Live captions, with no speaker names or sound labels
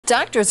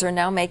Doctors are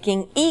now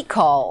making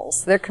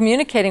e-calls. They're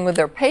communicating with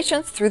their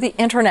patients through the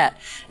internet.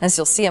 As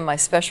you'll see in my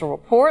special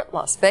report,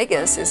 Las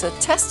Vegas is a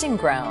testing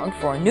ground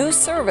for a new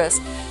service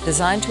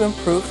designed to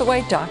improve the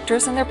way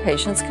doctors and their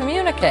patients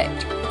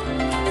communicate.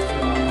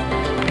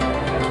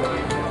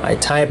 I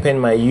type in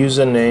my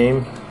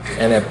username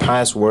and a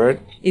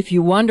password. If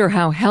you wonder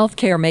how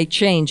healthcare may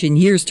change in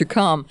years to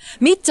come,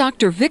 meet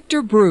Dr.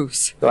 Victor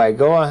Bruce. So I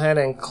go ahead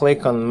and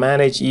click on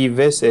Manage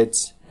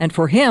e-visits. And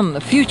for him,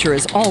 the future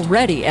is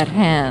already at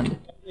hand.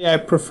 Yeah, I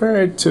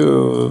prefer it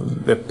to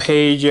the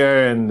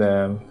pager and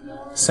the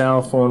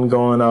cell phone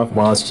going off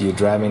whilst you're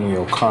driving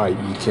your car.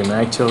 You can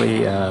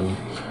actually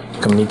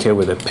communicate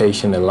with the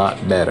patient a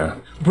lot better.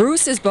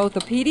 Bruce is both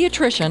a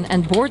pediatrician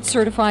and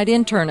board-certified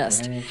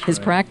internist. His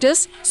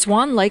practice,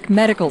 Swan Lake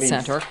Medical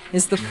Center,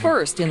 is the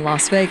first in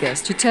Las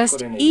Vegas to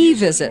test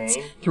e-visits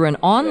through an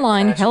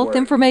online health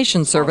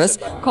information service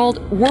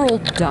called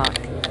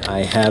WorldDoc.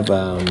 I have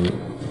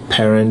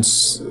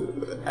parents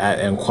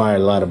inquire a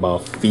lot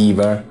about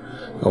fever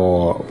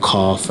or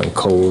cough and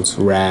colds,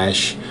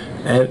 rash,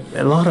 and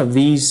a lot of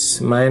these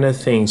minor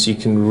things you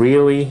can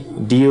really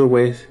deal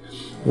with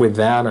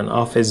without an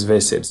office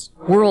visit.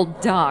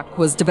 WorldDoc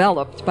was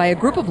developed by a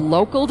group of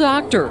local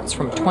doctors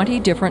from 20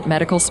 different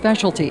medical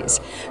specialties.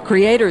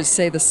 Creators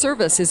say the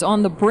service is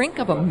on the brink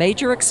of a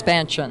major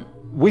expansion.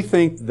 We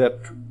think that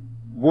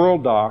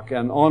WorldDoc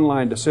and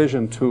online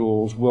decision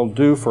tools will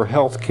do for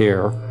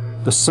healthcare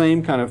the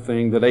same kind of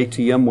thing that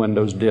ATM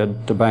windows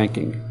did to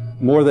banking.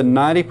 More than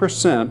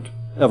 90%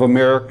 of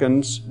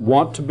Americans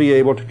want to be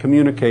able to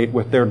communicate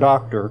with their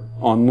doctor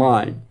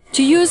online.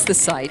 To use the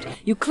site,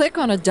 you click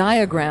on a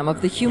diagram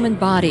of the human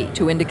body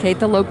to indicate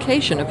the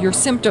location of your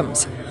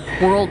symptoms.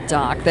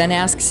 WorldDoc then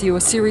asks you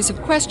a series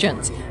of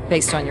questions.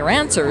 Based on your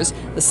answers,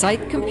 the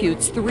site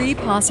computes 3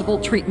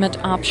 possible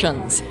treatment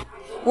options.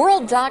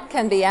 WorldDoc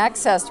can be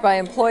accessed by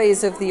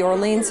employees of the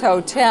Orleans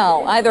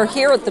Hotel, either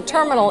here at the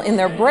terminal in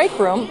their break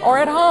room or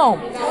at home.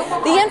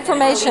 The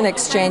information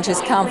exchange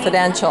is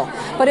confidential,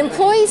 but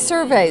employee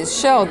surveys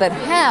show that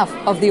half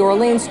of the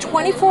Orleans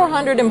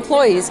 2,400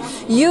 employees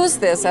use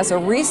this as a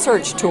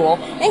research tool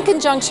in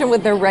conjunction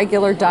with their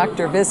regular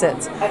doctor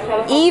visits.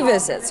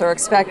 E-visits are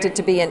expected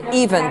to be an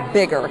even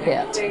bigger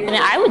hit. And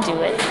I would do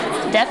it,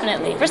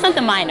 definitely, for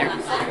something minor,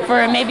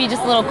 for maybe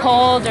just a little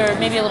cold or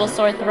maybe a little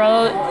sore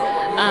throat.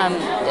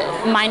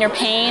 Minor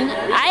pain.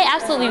 I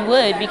absolutely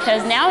would,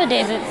 because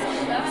nowadays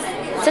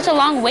it's such a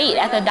long wait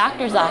at the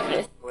doctor's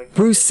office.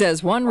 Bruce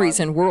says one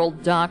reason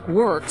WorldDoc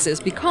works is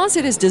because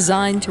it is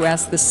designed to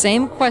ask the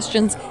same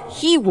questions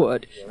he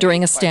would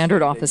during a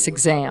standard office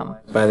exam.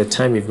 By the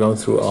time you've gone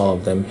through all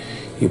of them,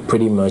 you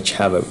pretty much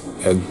have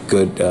a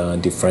good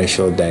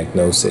differential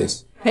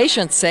diagnosis.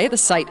 Patients say the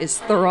site is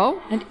thorough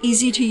and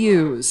easy to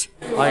use.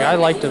 I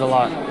liked it a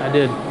lot. I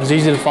did. It was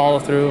easy to follow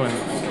through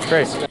and it's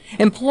great.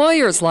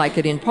 Employers like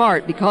it in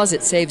part because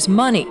it saves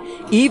money.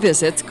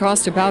 E-visits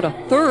cost about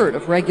 1/3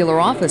 of regular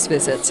office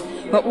visits.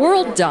 But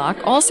WorldDoc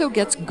also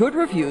gets good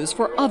reviews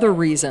for other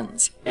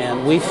reasons.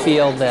 And we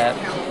feel that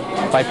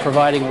by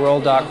providing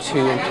WorldDoc to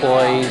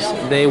employees,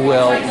 they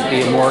will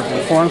be a more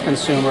informed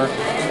consumer.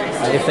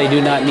 If they do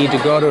not need to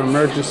go to an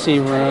emergency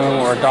room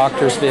or a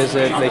doctor's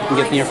visit, they can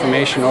get the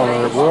information over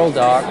at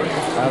WorldDoc.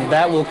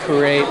 That will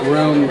create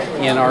room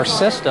in our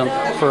system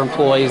for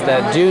employees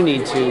that do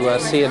need to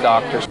see a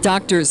doctor.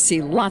 Doctors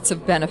see lots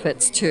of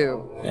benefits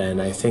too.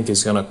 And I think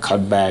it's going to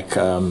cut back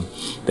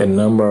the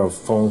number of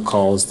phone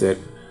calls that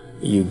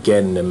you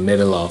get in the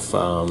middle of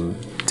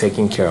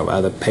taking care of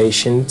other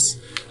patients.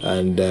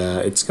 And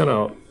it's going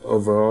to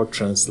overall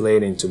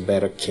translate into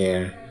better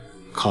care,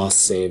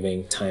 cost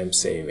saving, time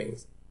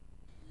savings.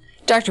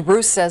 Dr.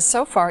 Bruce says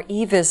so far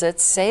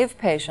e-visits save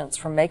patients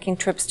from making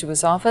trips to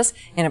his office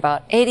in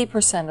about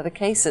 80% of the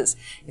cases.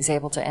 He's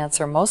able to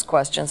answer most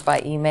questions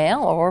by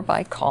email or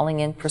by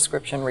calling in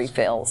prescription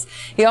refills.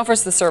 He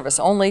offers the service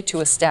only to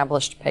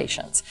established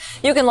patients.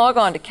 You can log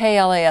on to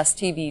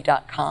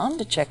KLASTV.com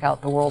to check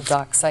out the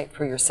WorldDoc site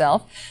for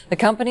yourself. The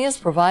company is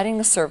providing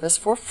the service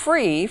for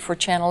free for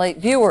Channel 8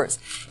 viewers.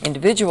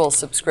 Individual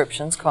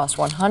subscriptions cost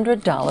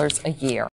 $100 a year.